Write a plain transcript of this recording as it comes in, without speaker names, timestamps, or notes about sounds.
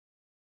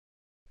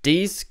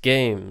Dece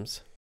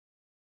Games.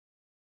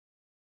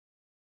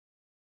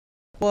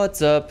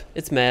 What's up?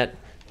 It's Matt.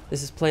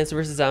 This is Plants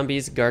vs.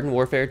 Zombies Garden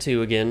Warfare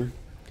 2 again,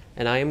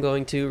 and I am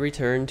going to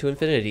return to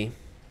infinity.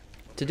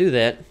 To do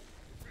that,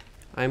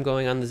 I'm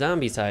going on the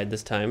zombie side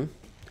this time,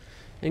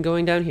 and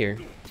going down here.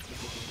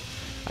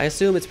 I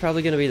assume it's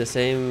probably going to be the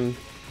same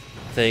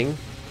thing,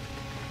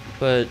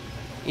 but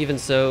even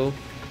so,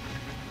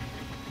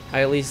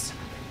 I at least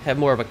have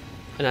more of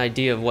an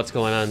idea of what's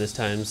going on this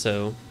time,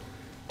 so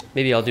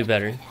maybe I'll do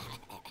better.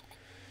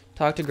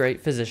 Talk to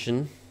great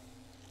physician.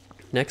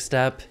 Next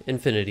step,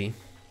 infinity.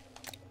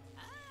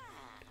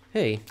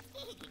 Hey,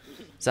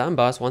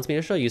 Zomboss wants me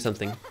to show you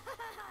something.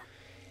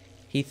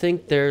 He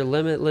think their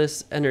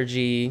limitless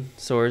energy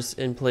source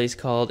in place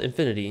called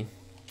infinity.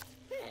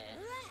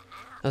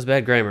 That was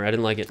bad grammar, I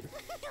didn't like it.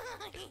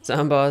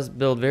 Zomboss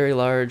build very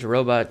large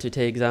robot to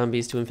take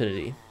zombies to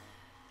infinity.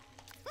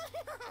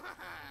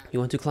 You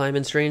want to climb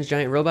in strange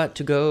giant robot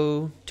to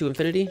go to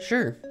infinity?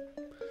 Sure.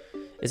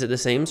 Is it the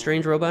same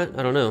strange robot?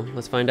 I don't know.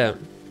 Let's find out.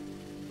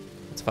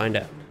 Let's find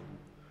out.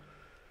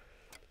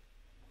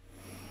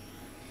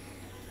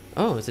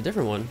 Oh, it's a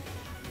different one.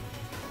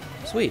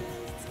 Sweet.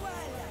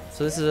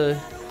 So this is a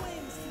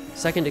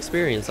second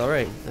experience.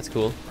 Alright, that's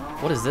cool.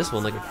 What is this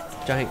one? Like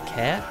a giant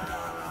cat?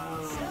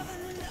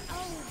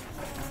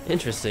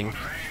 Interesting.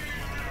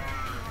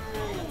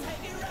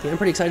 Yeah, I'm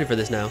pretty excited for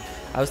this now.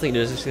 I was thinking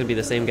it was just going to be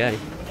the same guy.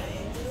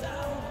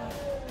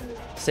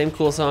 Same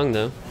cool song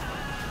though.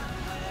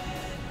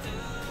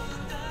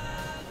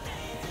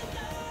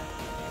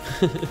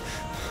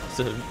 It's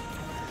a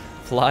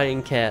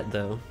flying cat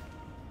though.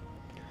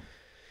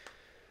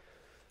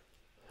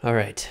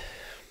 Alright.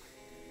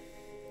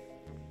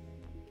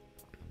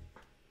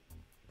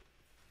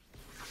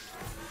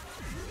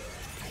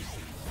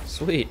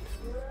 Sweet.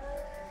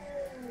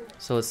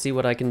 So let's see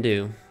what I can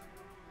do.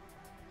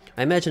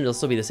 I imagine it'll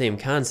still be the same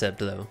concept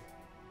though.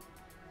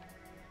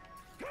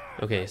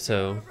 Okay,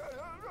 so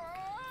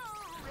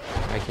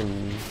I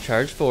can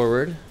charge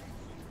forward.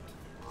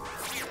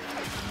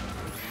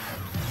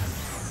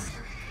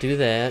 Do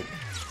that.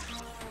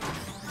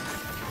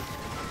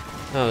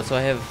 Oh, so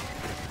I have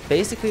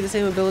basically the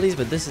same abilities,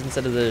 but this is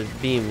instead of the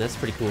beam. That's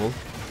pretty cool.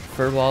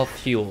 Furball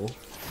fuel.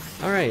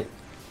 Alright.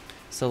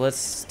 So let's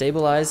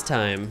stabilize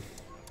time.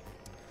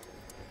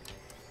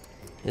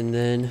 And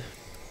then...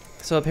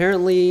 So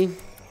apparently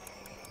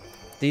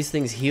these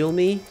things heal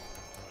me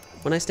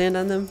when I stand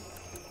on them.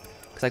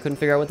 Because I couldn't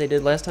figure out what they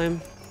did last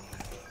time.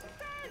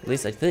 At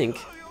least I think.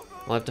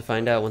 I'll have to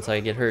find out once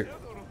I get hurt.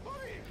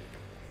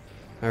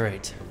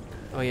 Alright.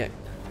 Oh yeah,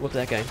 whoop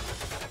that guy.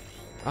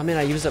 Oh man,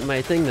 I used up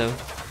my thing though.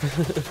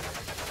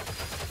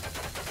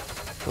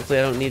 Hopefully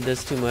I don't need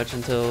this too much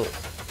until...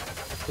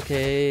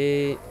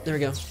 Okay, there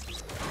we go.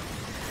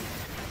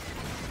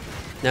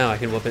 Now I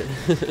can whoop it.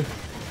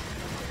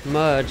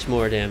 Much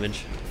more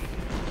damage.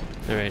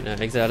 Alright, now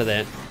exit out of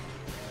that.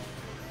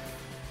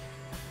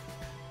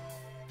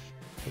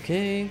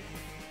 Okay.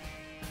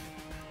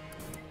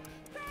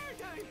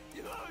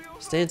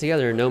 Stand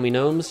together, gnomey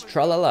gnomes,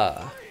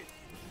 tra-la-la.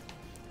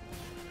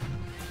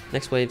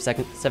 Next wave,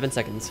 7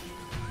 seconds.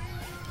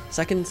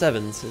 Second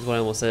sevens is what I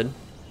almost said.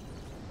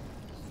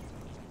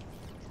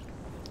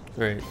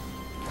 Alright.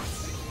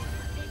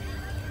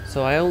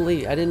 So I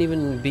didn't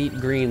even beat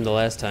green the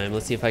last time.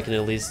 Let's see if I can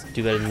at least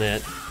do better than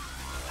that.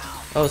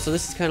 Oh, so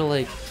this is kind of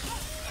like...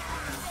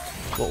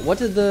 Well, what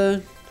did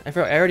the... I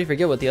already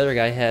forget what the other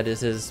guy had as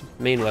his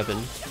main weapon.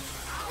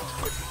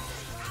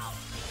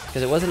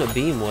 Because it wasn't a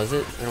beam, was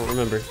it? I don't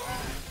remember.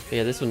 But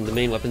yeah, this one, the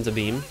main weapon's a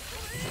beam.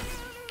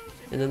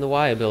 And then the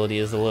Y ability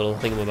is the little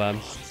thingamabob.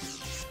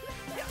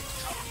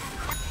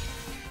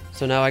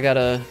 So now I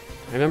gotta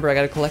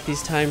collect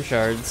these time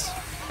shards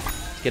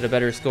to get a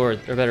better score,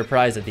 or better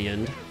prize at the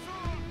end.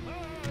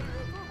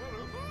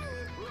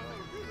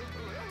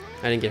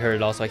 I didn't get hurt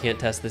at all, so I can't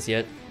test this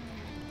yet.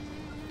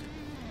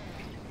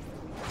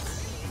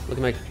 Look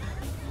at my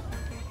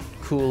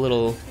cool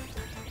little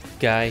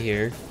guy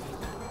here.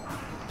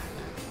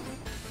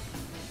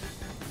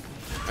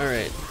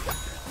 Alright.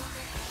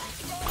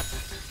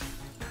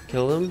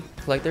 Kill them,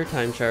 collect their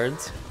time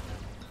shards.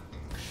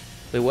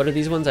 Wait, what are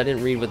these ones? I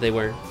didn't read what they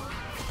were.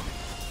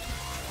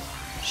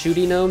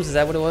 Shooty gnomes, is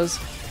that what it was?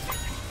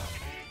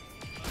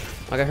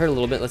 I got hurt a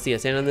little bit. Let's see, I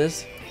stand on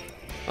this.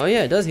 Oh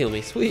yeah, it does heal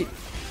me, sweet.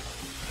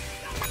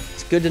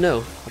 It's good to know.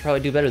 I'll probably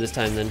do better this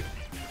time then.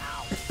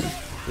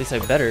 At least I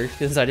better,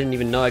 because I didn't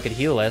even know I could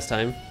heal last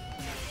time.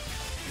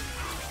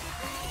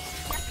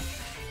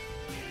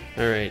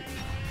 Alright.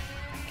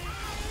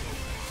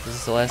 Is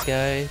this the last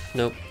guy?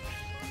 Nope.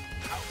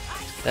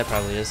 That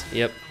probably is.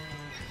 Yep.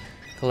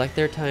 Collect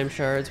their time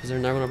shards. Was there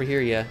another one over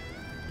here? Yeah.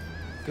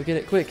 Go get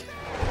it, quick.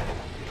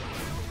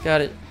 Got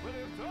it.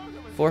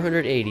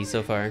 480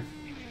 so far.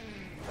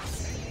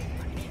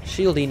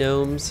 Shieldy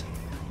gnomes.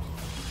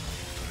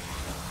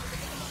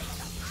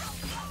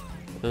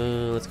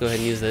 Let's go ahead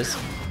and use this.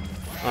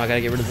 Oh, I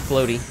gotta get rid of the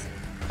floaty.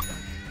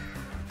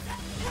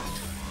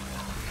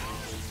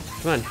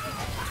 Come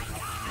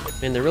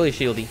on. Man, they're really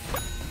shieldy.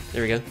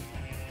 There we go.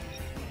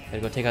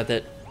 Gotta go take out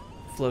that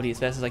floaty as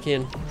fast as I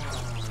can.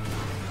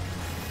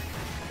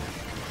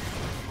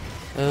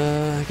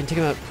 I can take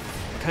him out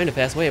kind of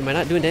fast. Wait, am I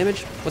not doing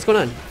damage? What's going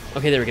on?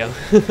 Okay, there we go.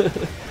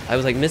 I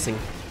was like missing.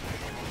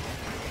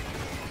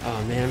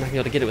 Oh man, I'm not gonna be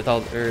able to get it with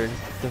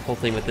the whole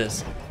thing with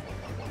this.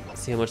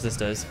 Let's see how much this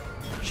does.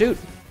 Shoot!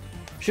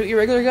 Shoot your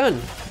regular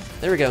gun!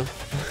 There we go.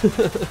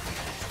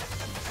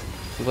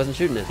 He wasn't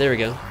shooting it. There we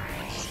go.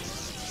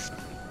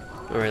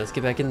 Alright, let's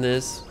get back in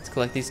this. Let's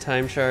collect these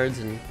time shards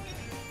and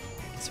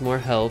get some more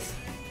health.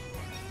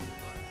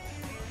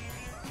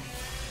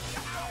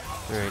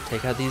 Alright,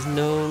 take out these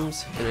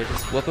gnomes. Can I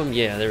just whoop them?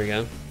 Yeah, there we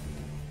go.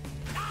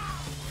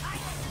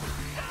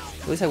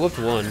 At least I whooped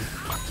one.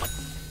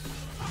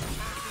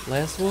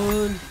 Last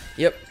one.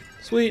 Yep.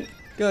 Sweet.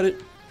 Got it.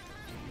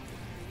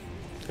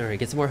 Alright,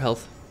 get some more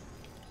health.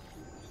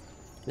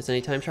 Miss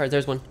any time shards?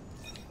 There's one.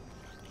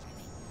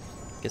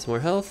 Get some more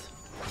health.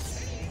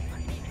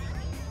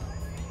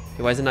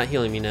 Okay, why is it not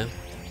healing me now?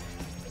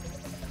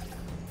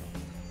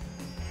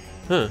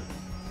 Huh.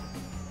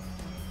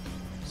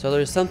 So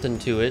there's something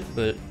to it,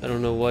 but I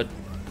don't know what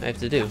I have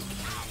to do.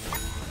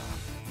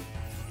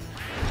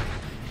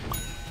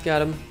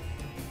 Got him.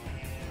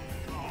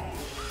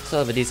 Still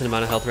have a decent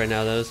amount of health right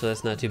now though, so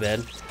that's not too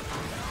bad.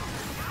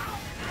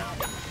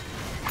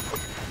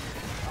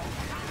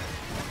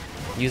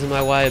 Using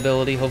my Y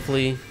ability,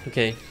 hopefully.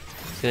 Okay, I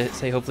was gonna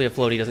say hopefully a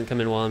floaty doesn't come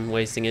in while I'm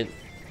wasting it.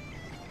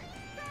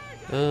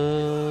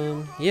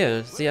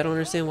 Yeah, see, I don't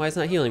understand why it's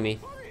not healing me.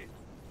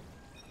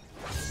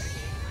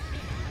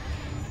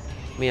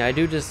 I mean, I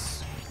do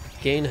just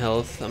gain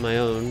health on my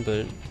own,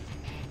 but...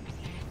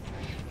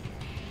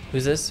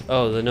 Who's this?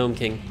 Oh, the Gnome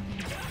King.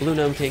 Blue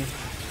Gnome King.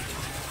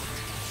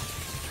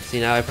 See,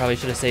 now I probably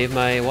should have saved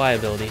my Y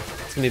ability.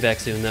 It's gonna be back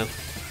soon, though.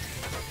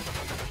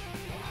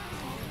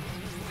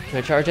 Can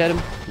I charge at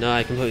him? No,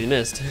 I completely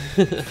missed.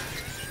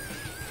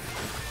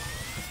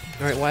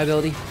 Alright, Y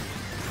ability.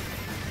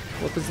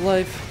 Whoop his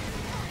life.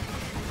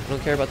 I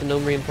don't care about the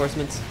gnome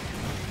reinforcements.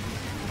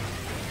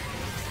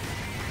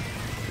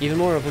 Even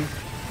more of them.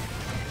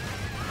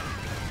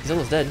 He's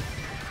almost dead.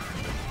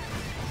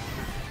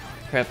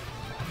 Crap.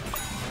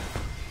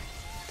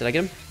 Did I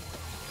get him?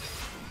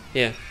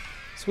 Yeah.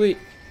 Sweet.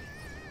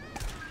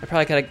 I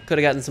probably could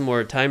have gotten some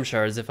more time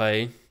shards if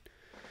I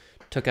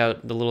took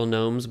out the little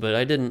gnomes, but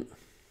I didn't.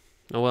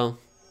 Oh well.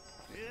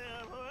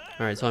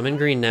 Alright, so I'm in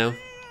green now.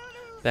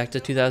 Back to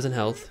 2,000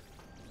 health.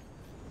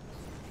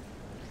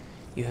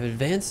 You have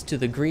advanced to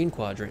the green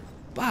quadrant.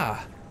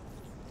 Bah!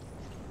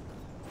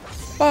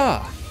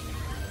 Bah!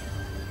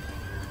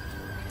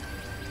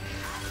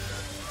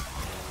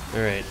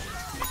 Alright.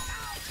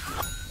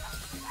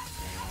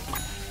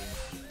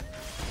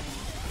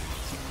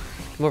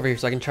 Come over here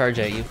so I can charge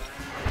at you.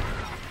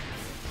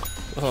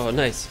 Oh,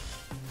 nice.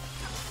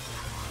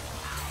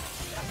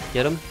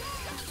 Get him.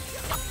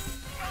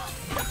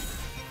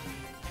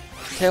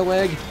 Tail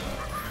wag.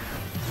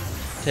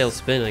 Tail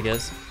spin, I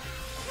guess.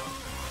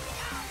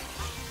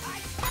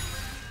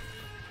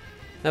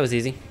 That was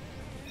easy.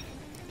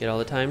 Get all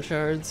the time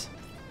shards.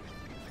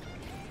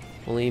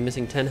 Only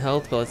missing 10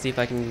 health, but let's see if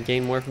I can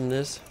gain more from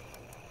this.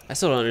 I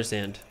still don't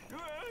understand.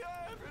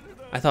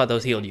 I thought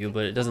those healed you,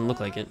 but it doesn't look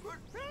like it.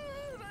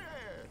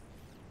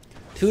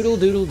 Toodle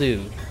doodle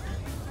doo.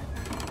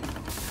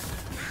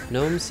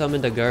 Gnome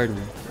summoned a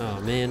garden.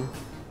 Oh man.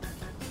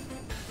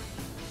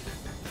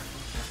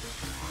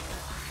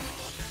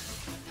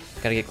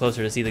 Gotta get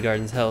closer to see the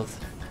garden's health.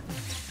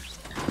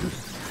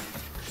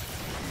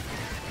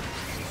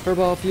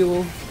 Furball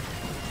fuel.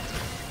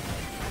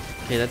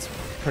 Okay, that's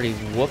pretty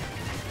whoop.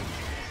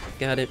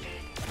 Got it.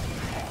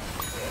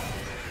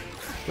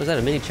 Was that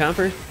a mini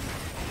chomper?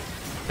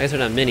 I guess they're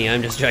not mini,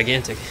 I'm just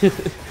gigantic.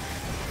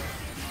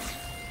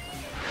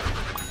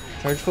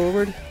 Charge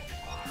forward.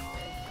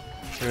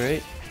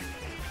 Alright.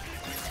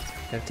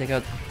 Gotta take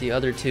out the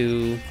other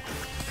two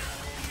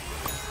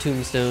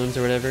tombstones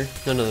or whatever.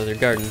 No, they're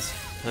gardens.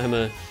 I'm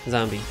a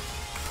zombie.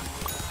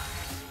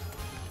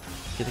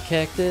 Get the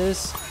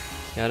cactus.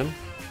 Got him.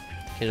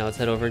 Okay, now let's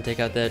head over and take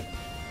out that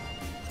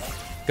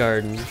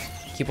garden.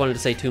 Keep wanting to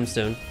say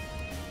tombstone.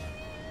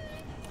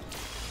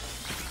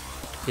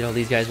 Get all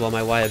these guys while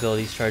my Y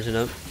ability's charging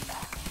up.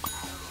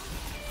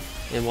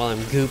 And while I'm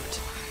gooped.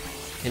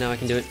 Okay, now I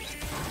can do it.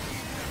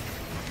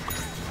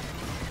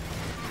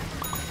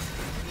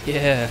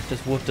 Yeah,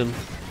 just whooped him.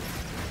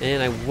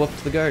 And I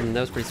whooped the garden. That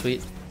was pretty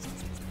sweet.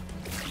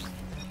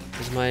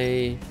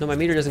 No, my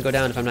meter doesn't go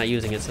down if I'm not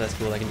using it, so that's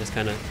cool. I can just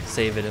kind of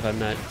save it if I'm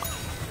not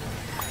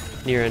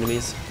near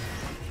enemies.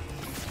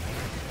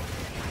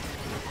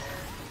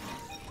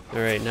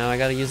 Alright, now I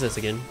gotta use this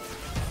again.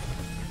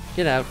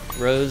 Get out,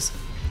 Rose.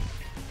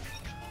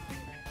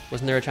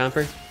 Wasn't there a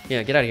chomper?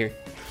 Yeah, get out of here.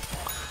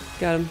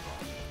 Got him.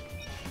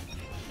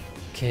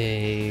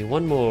 Okay,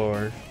 one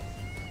more.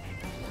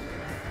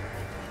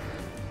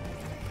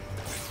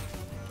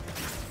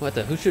 What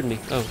the? Who's shooting me?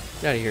 Oh,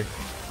 get out of here.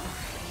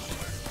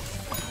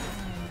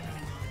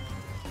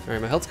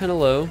 Alright, my health's kind of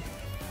low.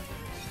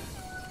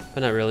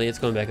 But not really, it's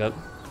going back up.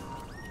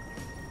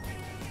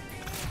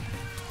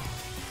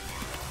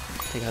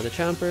 Take out the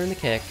chomper and the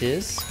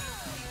cactus.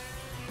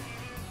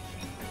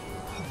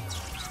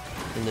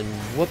 And then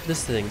whoop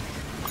this thing.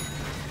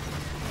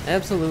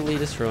 Absolutely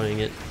destroying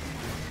it.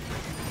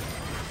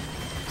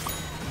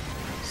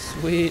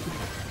 Sweet.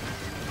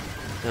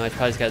 Now I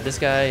probably just got this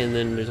guy, and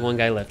then there's one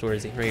guy left. Where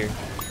is he? Right here.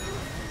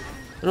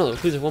 Oh no,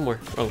 who's there? One more.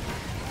 Oh.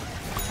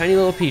 Tiny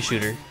little pea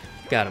shooter.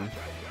 Got him.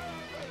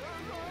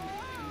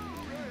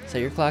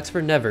 Set your clocks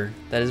for never.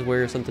 That is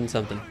where something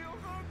something.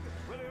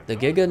 The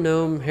Giga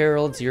Gnome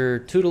heralds your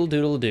toodle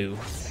doodle doo.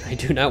 I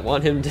do not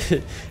want him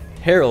to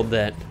herald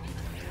that.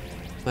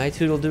 My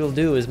toodle doodle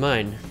doo is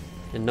mine,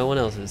 and no one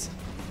else's.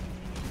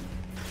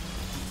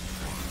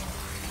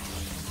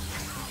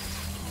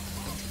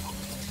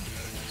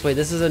 So wait,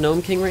 this is a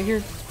Gnome King right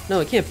here? No,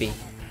 it can't be.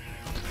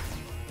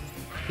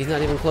 He's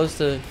not even close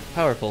to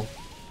powerful.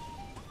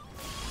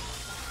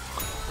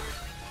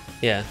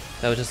 Yeah,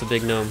 that was just a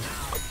big gnome.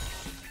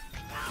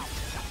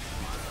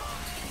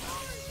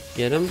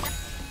 Get him.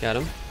 Got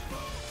him.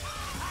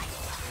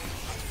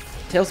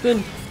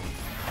 Tailspin!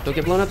 Don't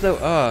get blown up though.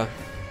 Ah,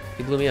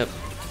 he blew me up.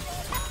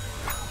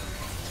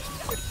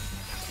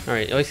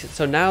 Alright,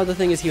 so now the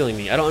thing is healing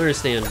me. I don't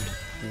understand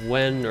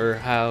when or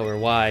how or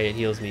why it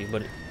heals me,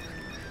 but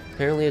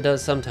apparently it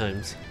does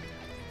sometimes.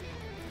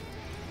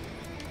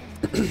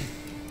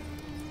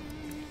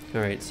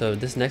 Alright, so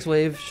this next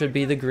wave should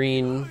be the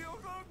green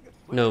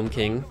Gnome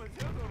King.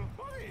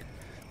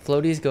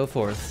 Floaties go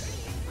forth.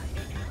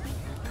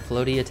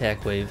 Floaty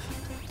attack wave.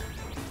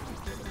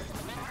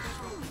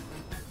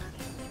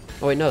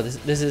 Oh wait, no,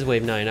 this is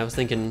wave 9. I was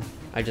thinking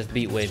I just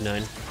beat wave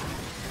 9.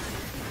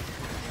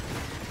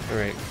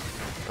 Alright.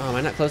 Oh, am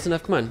I not close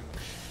enough? Come on.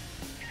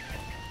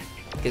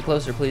 Get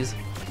closer, please.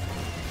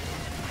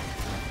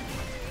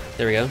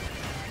 There we go.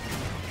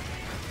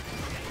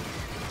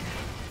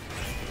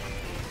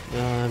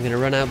 I'm gonna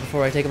run out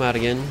before I take him out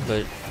again,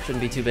 but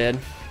shouldn't be too bad.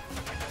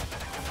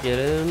 Get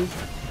him.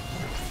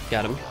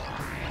 Got him.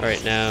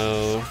 Alright,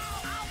 now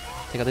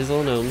take out these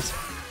little gnomes.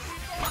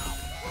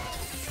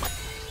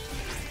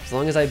 As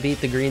long as I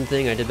beat the green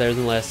thing, I did better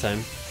than last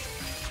time.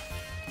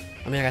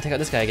 I mean, I gotta take out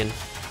this guy again.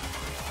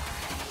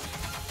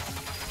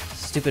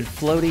 Stupid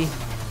floaty.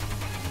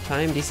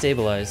 Time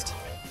destabilized.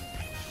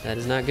 That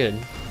is not good.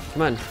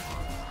 Come on.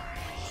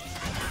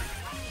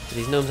 Get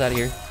these gnomes out of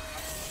here.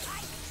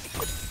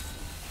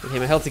 Okay,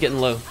 my health is getting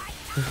low.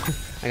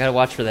 I gotta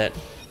watch for that.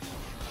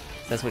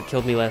 That's what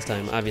killed me last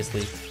time,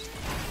 obviously.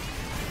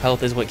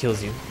 Health is what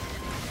kills you.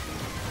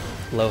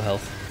 Low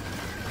health.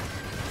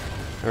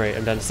 Alright,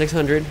 I'm down to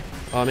 600.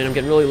 Oh man, I'm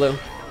getting really low.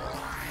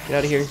 Get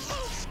out of here.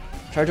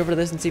 Charge over to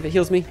this and see if it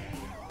heals me.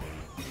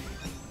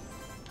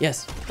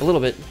 Yes, a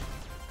little bit.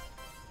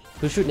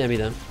 Who's shooting at me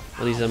though?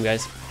 Oh, these dumb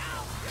guys.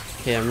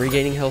 Okay, I'm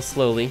regaining health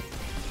slowly.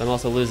 But I'm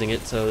also losing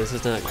it, so this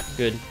is not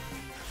good.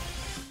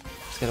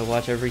 Just gotta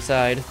watch every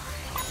side.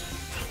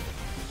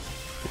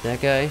 Get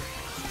that guy.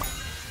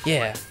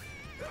 Yeah.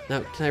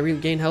 Now, can I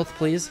regain health,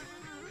 please?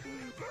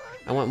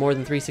 I want more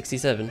than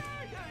 367.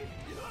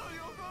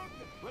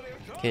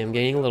 Okay, I'm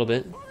gaining a little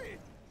bit.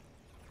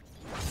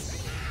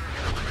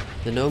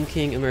 The Gnome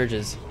King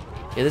emerges.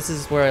 Yeah, this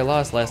is where I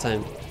lost last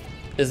time,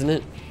 isn't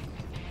it?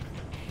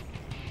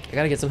 I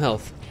gotta get some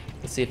health.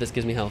 Let's see if this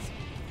gives me health.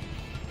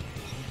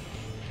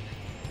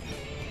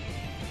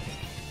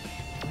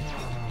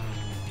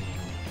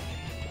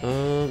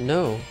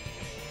 No.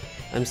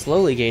 I'm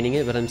slowly gaining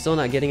it, but I'm still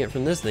not getting it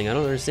from this thing. I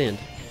don't understand.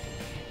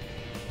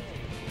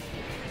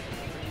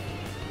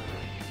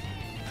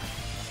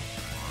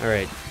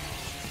 Alright.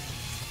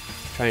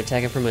 Try and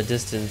attack it from a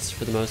distance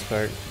for the most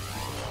part.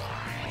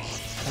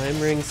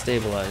 Time ring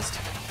stabilized.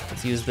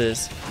 Let's use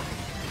this.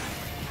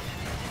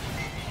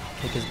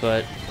 Kick his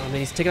butt. Oh man,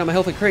 he's taking out my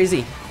health like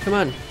crazy. Come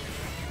on.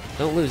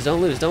 Don't lose,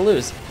 don't lose, don't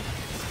lose.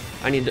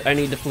 I need to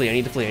flee, I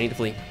need to flee, I need to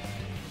flee.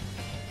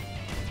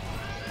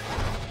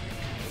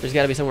 There's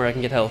gotta be somewhere I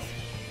can get health.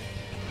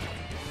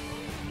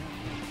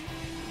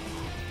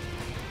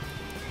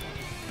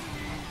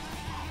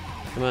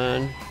 Come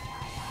on.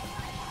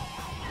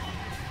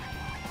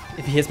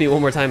 If he hits me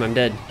one more time, I'm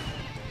dead.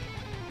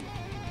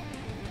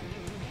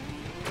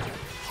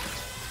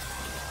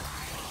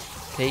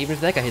 Okay, even if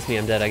that guy hits me,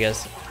 I'm dead, I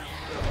guess.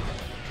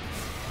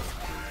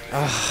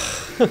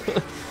 Ah.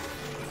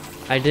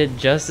 I did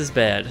just as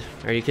bad.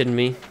 Are you kidding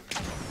me?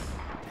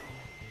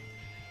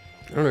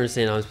 I don't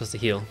understand how I'm supposed to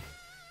heal.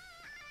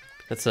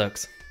 That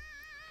sucks.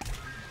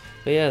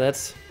 But yeah,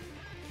 that's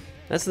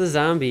the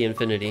zombie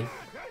Infinity.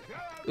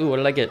 Ooh, what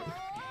did I get?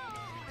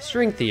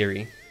 String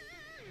theory.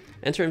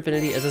 Enter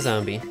Infinity as a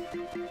zombie.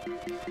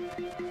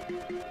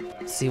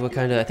 Let's see what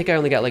kind of... I think I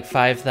only got like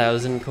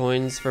 5,000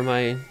 coins for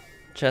my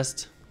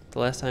chest the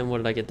last time. What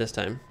did I get this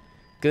time?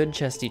 Good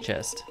chesty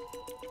chest.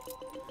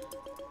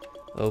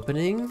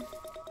 Opening.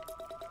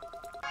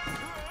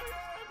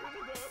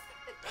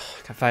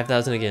 Got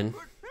 5,000 again.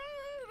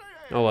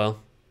 Oh well.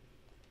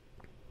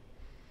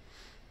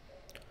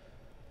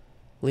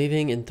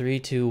 Leaving in 3,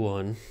 2,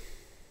 1.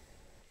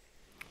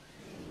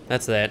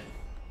 That's that.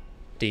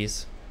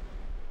 Dece.